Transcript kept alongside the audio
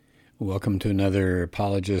Welcome to another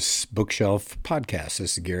Apologist Bookshelf podcast.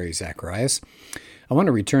 This is Gary Zacharias. I want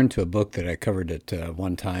to return to a book that I covered at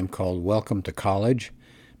one time called Welcome to College.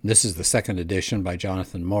 This is the second edition by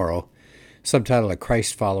Jonathan Morrow, subtitled A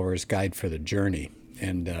Christ Follower's Guide for the Journey.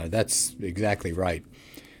 And that's exactly right.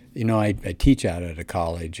 You know, I teach out at a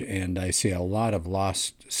college, and I see a lot of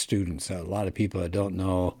lost students, a lot of people that don't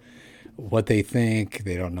know what they think,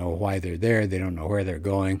 they don't know why they're there, they don't know where they're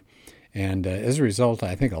going. And as a result,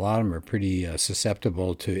 I think a lot of them are pretty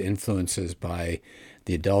susceptible to influences by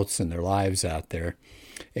the adults in their lives out there.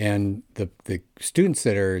 And the students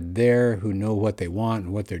that are there who know what they want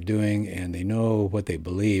and what they're doing and they know what they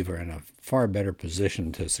believe are in a far better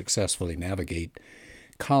position to successfully navigate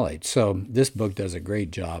college. So this book does a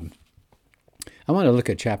great job. I want to look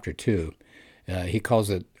at chapter 2. He calls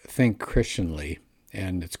it Think Christianly,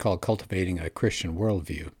 and it's called Cultivating a Christian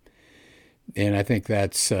Worldview. And I think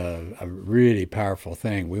that's a really powerful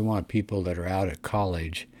thing. We want people that are out at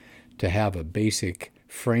college to have a basic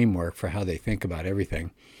framework for how they think about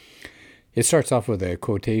everything. It starts off with a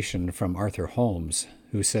quotation from Arthur Holmes,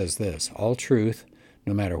 who says this: "All truth,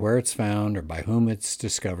 no matter where it's found or by whom it's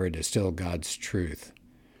discovered, is still God's truth."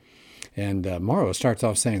 And Morrow starts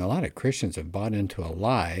off saying a lot of Christians have bought into a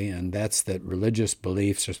lie, and that's that religious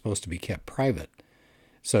beliefs are supposed to be kept private.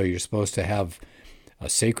 So you're supposed to have a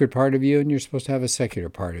sacred part of you, and you're supposed to have a secular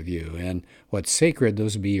part of you. And what's sacred,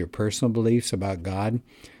 those would be your personal beliefs about God.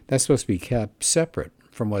 That's supposed to be kept separate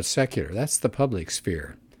from what's secular. That's the public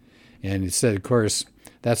sphere. And he said, of course,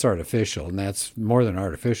 that's artificial, and that's more than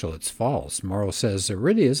artificial, it's false. Morrow says there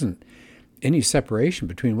really isn't any separation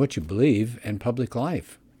between what you believe and public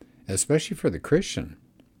life, especially for the Christian.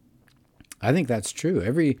 I think that's true.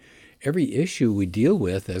 Every issue we deal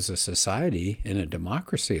with as a society, in a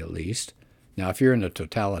democracy at least. Now, if you're in a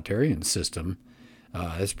totalitarian system,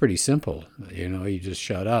 it's pretty simple. You know, you just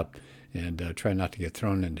shut up and try not to get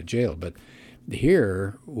thrown into jail. But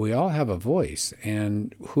here, we all have a voice,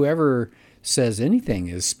 and whoever says anything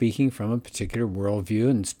is speaking from a particular worldview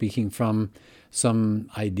and speaking from some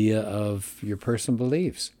idea of your personal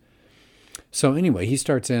beliefs. So anyway, he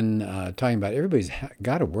starts in talking about everybody's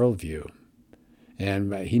got a worldview.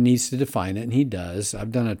 And he needs to define it, and he does.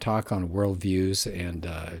 I've done a talk on worldviews, and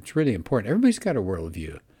it's really important. Everybody's got a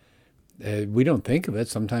worldview. We don't think of it.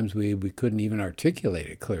 Sometimes we couldn't even articulate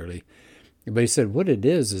it clearly. But he said what it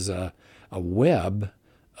is a web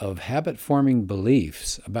of habit-forming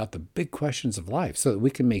beliefs about the big questions of life so that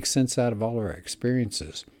we can make sense out of all of our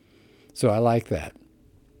experiences. So I like that.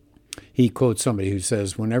 He quotes somebody who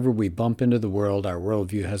says, whenever we bump into the world, our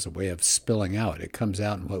worldview has a way of spilling out. It comes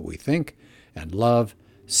out in what we think and love,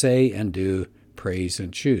 say and do, praise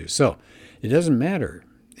and choose. So it doesn't matter.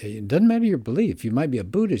 It doesn't matter your belief. You might be a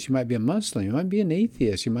Buddhist, you might be a Muslim, you might be an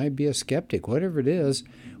atheist, you might be a skeptic, whatever it is,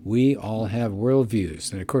 we all have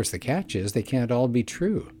worldviews. And of course the catch is they can't all be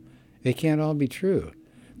true. They can't all be true.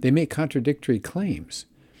 They make contradictory claims.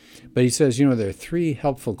 But he says, you know, there are 3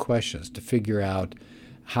 helpful questions to figure out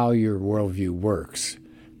how your worldview works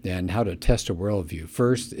and how to test a worldview.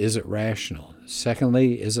 First, is it rational?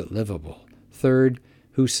 Secondly, is it livable? Third,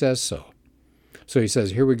 who says so? So he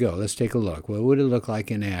says, here we go. Let's take a look. What would it look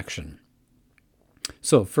like in action?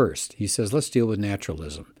 So first, he says, let's deal with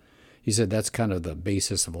naturalism. He said that's kind of the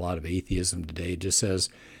basis of a lot of atheism today. It just says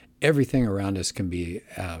everything around us can be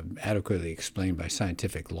adequately explained by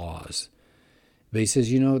scientific laws. But he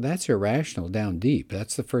says, you know, that's irrational down deep.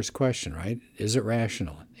 That's the first question, right? Is it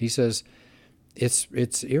rational? He says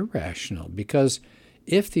it's irrational because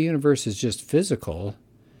if the universe is just physical,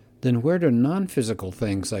 then where do non-physical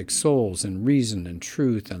things like souls and reason and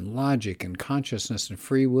truth and logic and consciousness and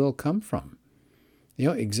free will come from? You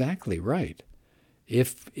know, exactly right.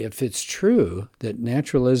 If it's true that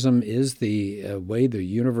naturalism is the way the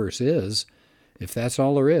universe is, if that's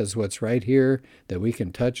all there is, what's right here that we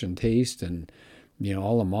can touch and taste and, you know,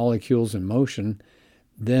 all the molecules in motion,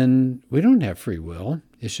 then we don't have free will.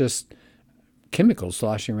 It's just chemicals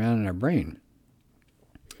sloshing around in our brain.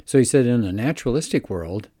 So he said in a naturalistic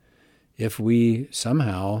world, if we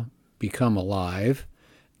somehow become alive,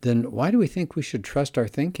 then why do we think we should trust our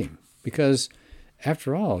thinking? Because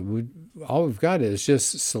after all we've got is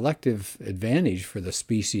just selective advantage for the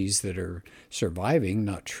species that are surviving,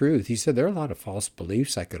 not truth. He said there are a lot of false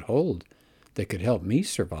beliefs I could hold that could help me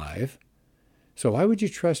survive. So why would you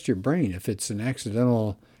trust your brain if it's an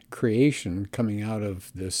accidental creation coming out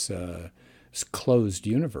of this closed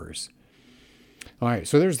universe? All right,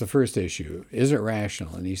 so there's the first issue. Is it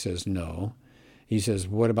rational? And he says no. He says,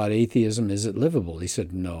 what about atheism? Is it livable? He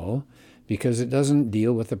said no, because it doesn't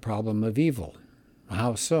deal with the problem of evil.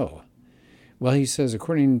 How so? Well, he says,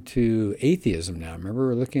 according to atheism now, remember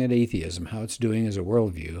we're looking at atheism, how it's doing as a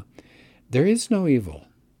worldview, there is no evil.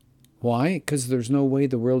 Why? Because there's no way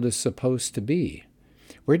the world is supposed to be.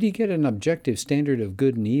 Where do you get an objective standard of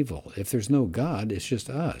good and evil? If there's no God, it's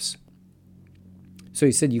just us. So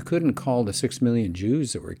he said you couldn't call the 6 million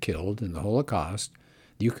Jews that were killed in the Holocaust,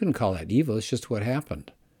 you couldn't call that evil, it's just what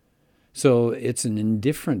happened. So it's an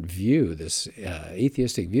indifferent view. This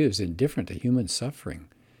atheistic view is indifferent to human suffering.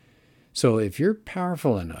 So if you're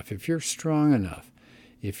powerful enough, if you're strong enough,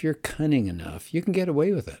 if you're cunning enough, you can get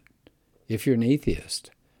away with it if you're an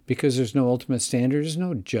atheist, because there's no ultimate standard. There's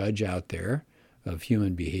no judge out there of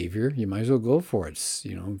human behavior. You might as well go for it.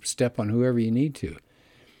 Step on whoever you need to.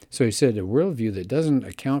 So he said a worldview that doesn't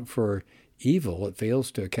account for evil, it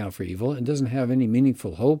fails to account for evil, and doesn't have any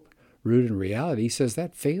meaningful hope rooted in reality, he says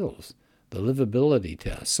that fails the livability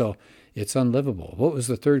test. So it's unlivable. What was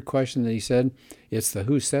the third question that he said? It's the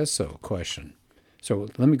who says so question. So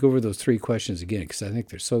let me go over those three questions again, because I think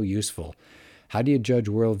they're so useful. How do you judge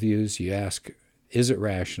worldviews? You ask, is it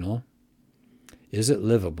rational? Is it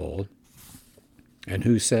livable? And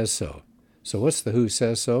who says so? So what's the who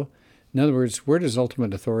says so? In other words, where does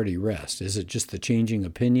ultimate authority rest? Is it just the changing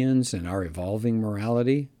opinions and our evolving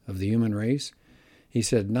morality of the human race? He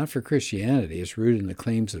said, not for Christianity. It's rooted in the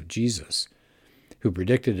claims of Jesus, who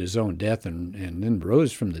predicted his own death and then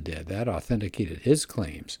rose from the dead. That authenticated his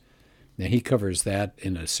claims. Now, he covers that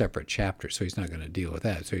in a separate chapter, so he's not going to deal with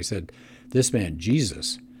that. So he said, this man,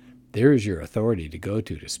 Jesus, there is your authority to go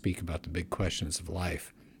to speak about the big questions of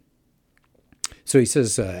life. So he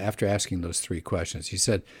says, after asking those three questions, he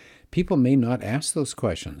said, people may not ask those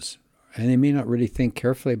questions, and they may not really think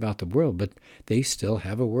carefully about the world, but they still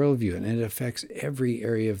have a worldview, and it affects every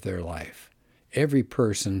area of their life. Every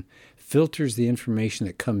person filters the information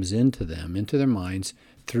that comes into them, into their minds,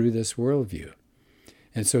 through this worldview.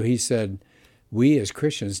 And so he said, we as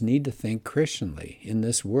Christians need to think Christianly in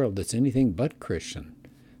this world that's anything but Christian.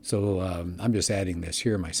 So I'm just adding this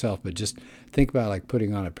here myself, but just think about like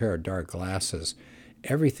putting on a pair of dark glasses.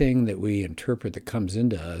 Everything that we interpret that comes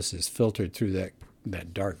into us is filtered through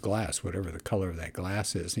that dark glass, whatever the color of that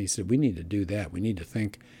glass is. And he said, we need to do that. We need to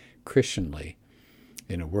think Christianly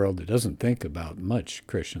in a world that doesn't think about much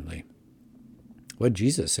Christianly. What did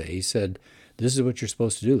Jesus say? He said, this is what you're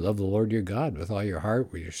supposed to do. Love the Lord your God with all your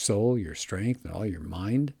heart, with your soul, your strength, and all your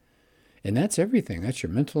mind. And that's everything. That's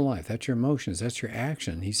your mental life. That's your emotions. That's your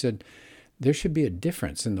action. He said, there should be a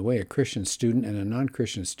difference in the way a Christian student and a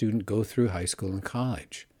non-Christian student go through high school and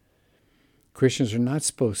college. Christians are not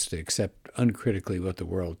supposed to accept uncritically what the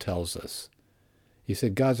world tells us. He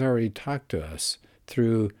said God's already talked to us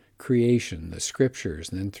through creation, the scriptures,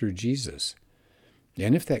 and then through Jesus.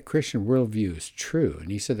 And if that Christian worldview is true,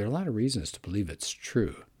 and he said there are a lot of reasons to believe it's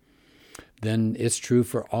true, then it's true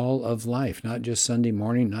for all of life, not just Sunday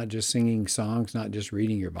morning, not just singing songs, not just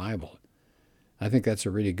reading your Bible. I think that's a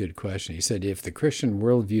really good question. He said if the Christian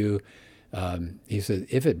worldview, he said,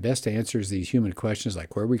 if it best answers these human questions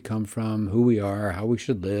like where we come from, who we are, how we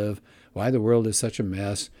should live, why the world is such a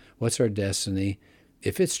mess, what's our destiny,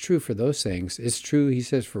 if it's true for those things, it's true, he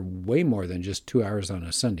says, for way more than just 2 hours on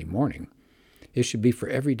a Sunday morning. It should be for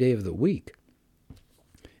every day of the week.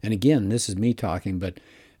 And again, this is me talking, but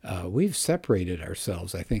we've separated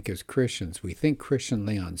ourselves, I think, as Christians. We think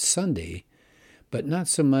Christianly on Sunday, but not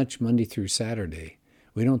so much Monday through Saturday.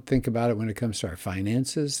 We don't think about it when it comes to our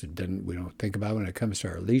finances. We don't think about it when it comes to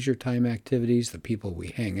our leisure time activities, the people we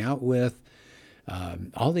hang out with.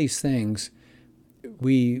 All these things,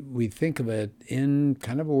 we think of it in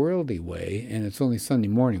kind of a worldly way, and it's only Sunday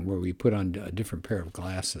morning where we put on a different pair of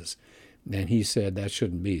glasses. And he said that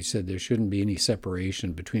shouldn't be. He said there shouldn't be any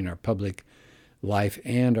separation between our public life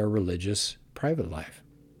and our religious private life.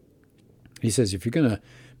 He says if you're going to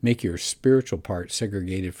make your spiritual part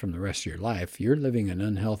segregated from the rest of your life, you're living an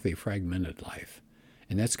unhealthy, fragmented life.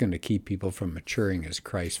 And that's going to keep people from maturing as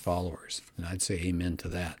Christ followers. And I'd say amen to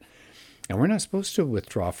that. And we're not supposed to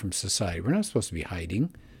withdraw from society. We're not supposed to be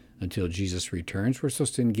hiding until Jesus returns. We're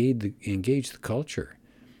supposed to engage the culture.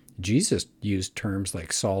 Jesus used terms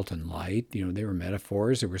like salt and light. They were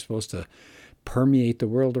metaphors that were supposed to permeate the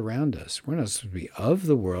world around us. We're not supposed to be of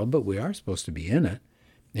the world, but we are supposed to be in it.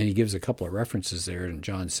 And he gives a couple of references there in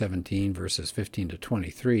John 17, verses 15 to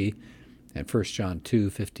 23, and 1 John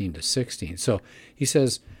 2, 15 to 16. So he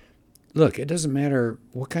says, look, it doesn't matter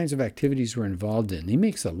what kinds of activities we're involved in. He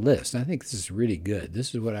makes a list. I think this is really good.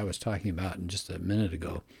 This is what I was talking about in just a minute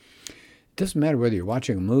ago. It doesn't matter whether you're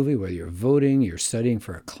watching a movie, whether you're voting, you're studying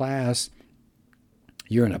for a class,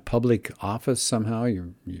 you're in a public office somehow,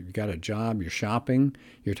 you've got a job, you're shopping,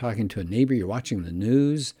 you're talking to a neighbor, you're watching the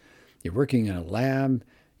news, you're working in a lab,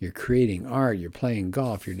 you're creating art, you're playing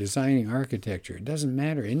golf, you're designing architecture. It doesn't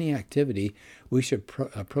matter. Any activity, we should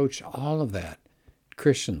approach all of that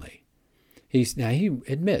Christianly. Now he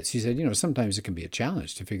admits, he said, sometimes it can be a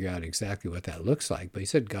challenge to figure out exactly what that looks like. But he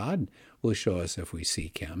said, God will show us if we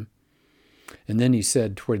seek him. And then he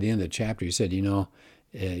said, toward the end of the chapter, he said,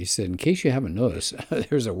 in case you haven't noticed,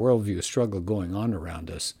 there's a worldview struggle going on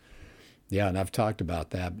around us. Yeah, and I've talked about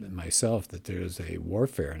that myself, that there's a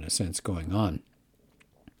warfare, in a sense, going on.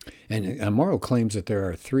 And Morrow claims that there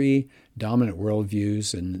are three dominant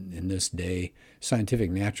worldviews in this day: scientific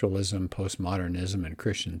naturalism, postmodernism, and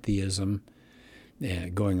Christian theism,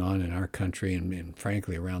 going on in our country and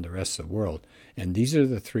frankly around the rest of the world. And these are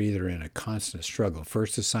the three that are in a constant struggle.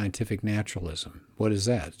 First is scientific naturalism. What is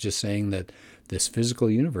that? It's just saying that this physical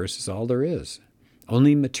universe is all there is.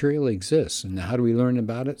 Only material exists. And how do we learn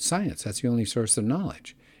about it? Science. That's the only source of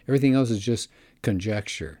knowledge. Everything else is just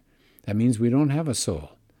conjecture. That means we don't have a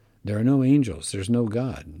soul. There are no angels. There's no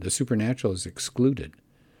God. The supernatural is excluded.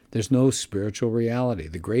 There's no spiritual reality.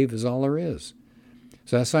 The grave is all there is.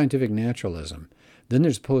 So that's scientific naturalism. Then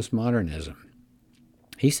there's postmodernism.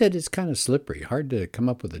 He said it's kind of slippery, hard to come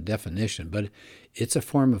up with a definition, but it's a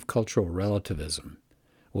form of cultural relativism.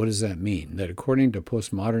 What does that mean? That according to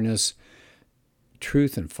postmodernists,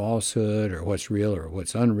 truth and falsehood, or what's real or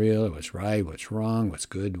what's unreal, or what's right, what's wrong, what's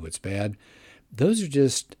good, what's bad, those are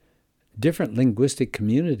just different linguistic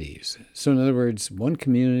communities. So in other words, one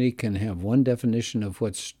community can have one definition of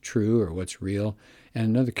what's true or what's real, and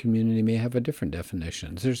another community may have a different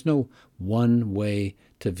definition. There's no one way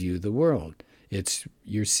to view the world.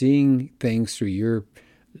 You're seeing things through your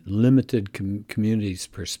limited community's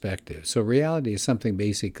perspective. So reality is something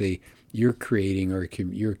basically you're creating, or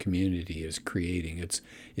your community is creating. It's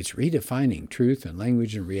redefining truth and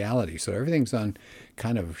language and reality. So everything's on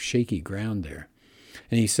kind of shaky ground there.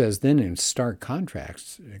 And he says then in stark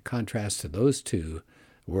contrast to those two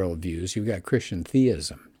worldviews, you've got Christian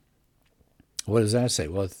theism. What does that say?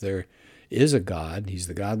 Well, if there is a God, he's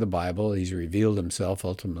the God of the Bible, he's revealed himself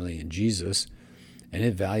ultimately in Jesus, and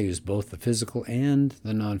it values both the physical and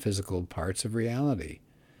the non-physical parts of reality.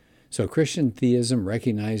 So Christian theism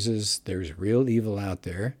recognizes there's real evil out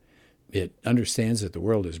there. It understands that the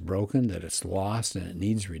world is broken, that it's lost, and it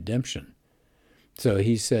needs redemption. So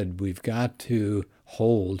he said we've got to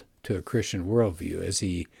hold to a Christian worldview as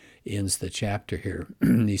he ends the chapter here.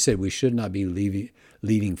 He said we should not be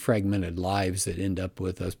leading fragmented lives that end up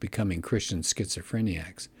with us becoming Christian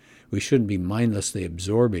schizophreniacs. We shouldn't be mindlessly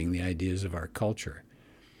absorbing the ideas of our culture.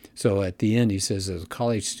 So at the end, he says, as a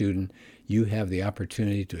college student, you have the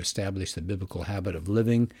opportunity to establish the biblical habit of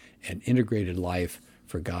living an integrated life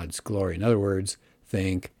for God's glory. In other words,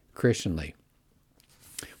 think Christianly.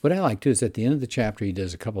 What I like too is at the end of the chapter, he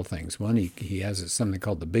does a couple things. One, he has something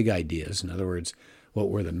called the big ideas. In other words, what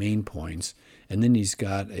were the main points? And then he's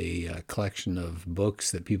got a collection of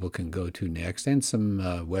books that people can go to next, and some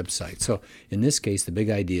websites. So in this case, the big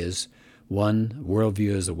ideas: one,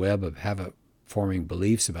 worldview is a web of habit-forming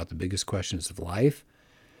beliefs about the biggest questions of life.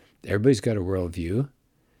 Everybody's got a worldview.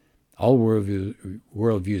 All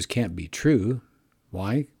worldviews can't be true.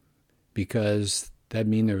 Why? Because that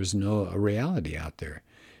means there is a reality out there.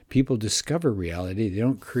 People discover reality. They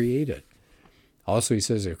don't create it. Also, he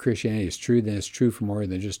says if Christianity is true, then it's true for more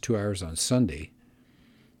than just 2 hours on Sunday.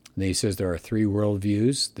 And then he says there are three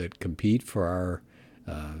worldviews that compete for our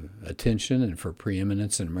attention and for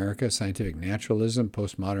preeminence in America: scientific naturalism,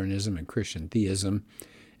 postmodernism, and Christian theism.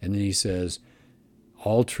 And then he says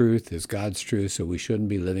all truth is God's truth, so we shouldn't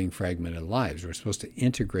be living fragmented lives. We're supposed to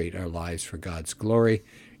integrate our lives for God's glory.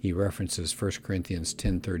 He references 1 Corinthians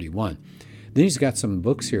 10:31. Then he's got some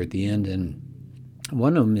books here at the end, and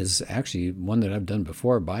one of them is actually one that I've done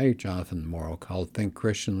before by Jonathan Morrow called Think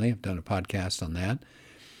Christianly. I've done a podcast on that.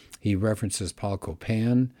 He references Paul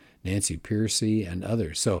Copan, Nancy Pearcey, and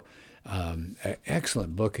others. So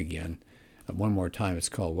excellent book again. One more time, it's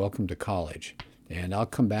called Welcome to College. And I'll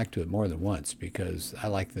come back to it more than once because I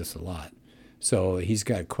like this a lot. So he's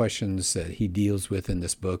got questions that he deals with in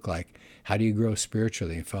this book, like how do you grow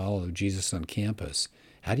spiritually and follow Jesus on campus?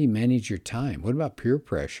 How do you manage your time? What about peer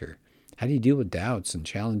pressure? How do you deal with doubts and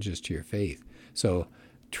challenges to your faith? So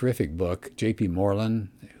terrific book. J.P. Moreland,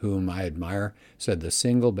 whom I admire, said the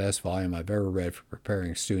single best volume I've ever read for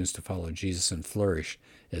preparing students to follow Jesus and flourish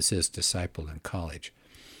as his disciple in college.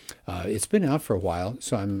 It's been out for a while,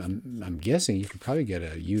 so I'm guessing you could probably get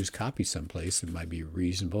a used copy someplace. It might be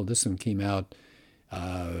reasonable. This one came out,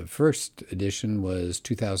 first edition was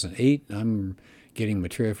 2008. I'm getting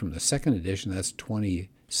material from the second edition. That's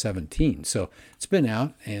 2017. So it's been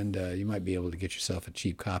out, and you might be able to get yourself a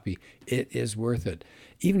cheap copy. It is worth it.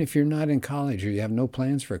 Even if you're not in college or you have no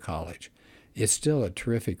plans for college, it's still a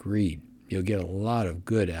terrific read. You'll get a lot of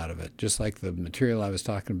good out of it, just like the material I was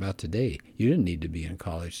talking about today. You didn't need to be in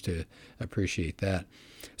college to appreciate that.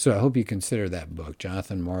 So I hope you consider that book.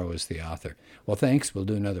 Jonathan Morrow is the author. Well, thanks. We'll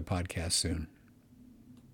do another podcast soon.